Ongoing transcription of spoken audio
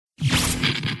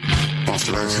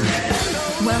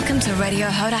Welcome to Radio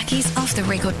Horaki's Off the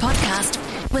Record podcast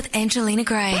with Angelina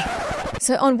Gray.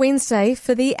 So on Wednesday,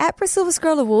 for the APRA Silver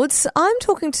Scroll Awards, I'm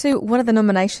talking to one of the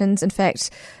nominations, in fact,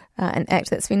 an act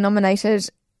that's been nominated.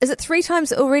 Is it 3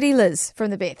 times already, Liz, from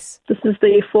the Beths? This is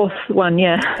the 4th one,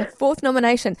 yeah. The 4th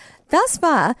nomination. Thus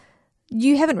far,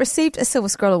 you haven't received a Silver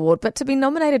Scroll Award, but to be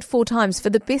nominated 4 times for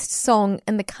the best song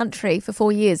in the country for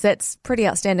 4 years, that's pretty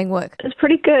outstanding work. It's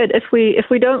pretty good. If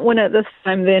we don't win it this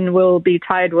time, then we'll be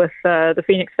tied with the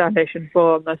Phoenix Foundation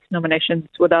for most nominations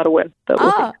without a win.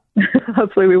 But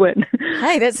hopefully we win.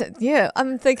 Hey,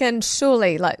 I'm thinking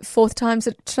surely like 4th time's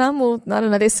a charm, or I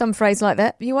don't know, there's some phrase like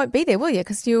that. You won't be there, will you?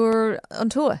 Because you're on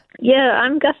tour. Yeah,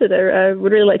 I'm gutted. I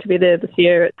would really like to be there this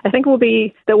year. I think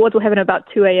the awards will happen about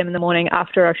 2 a.m. in the morning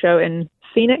after our show in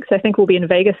Phoenix. I think we'll be in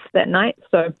Vegas that night.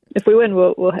 So if we win,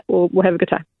 we'll have a good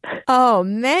time. Oh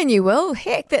man, you will.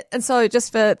 Heck, and so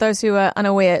just for those who are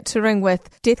unaware, touring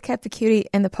with Death Cab for Cutie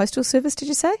and the Postal Service, did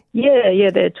you say? Yeah,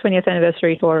 their 20th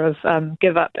anniversary tour of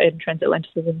Give Up and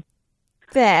Transatlanticism.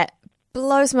 That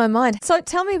blows my mind. So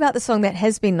tell me about the song that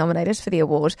has been nominated for the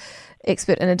award,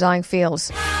 Expert in a Dying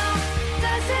Field.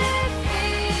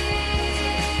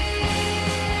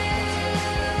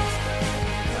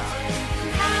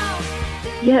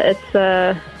 Yeah, it's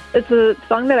a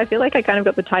song that I feel like I kind of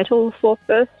got the title for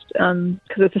first, because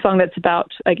it's a song that's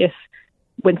about, I guess,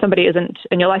 when somebody isn't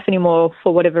in your life anymore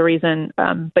for whatever reason,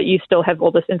 but you still have all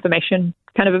this information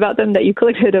kind of about them that you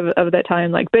collected over that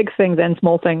time, like big things and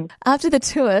small things. After the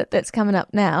tour that's coming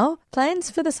up now,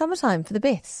 plans for the summertime for the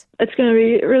Beths? It's going to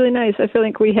be really nice. I feel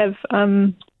like we have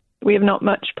not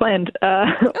much planned.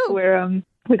 We're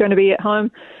going to be at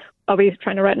home. I'll be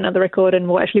trying to write another record, and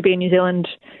we'll actually be in New Zealand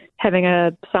having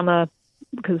a summer,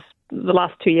 because the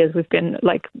last 2 years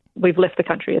we've left the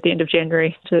country at the end of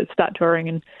January to start touring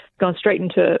and gone straight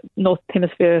into North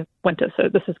Hemisphere winter. So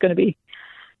this is going to be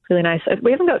really nice.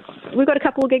 We've got a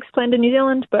couple of gigs planned in New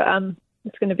Zealand, but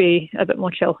it's going to be a bit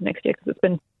more chill next year because it's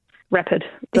been rapid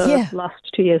the last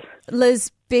 2 years.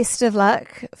 Liz, best of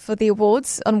luck for the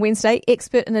awards on Wednesday.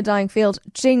 Expert in a Dying Field,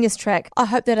 genius track. I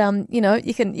hope that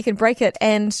you can break it,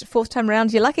 and 4th time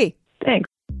round you're lucky. Thanks.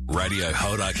 Radio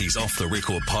Horaki's Off the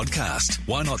Record podcast.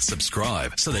 Why not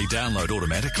subscribe so they download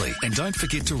automatically? And don't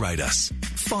forget to rate us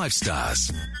 5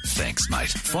 stars. Thanks, mate.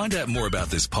 Find out more about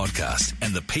this podcast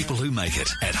and the people who make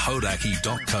it at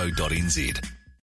hodaki.co.nz.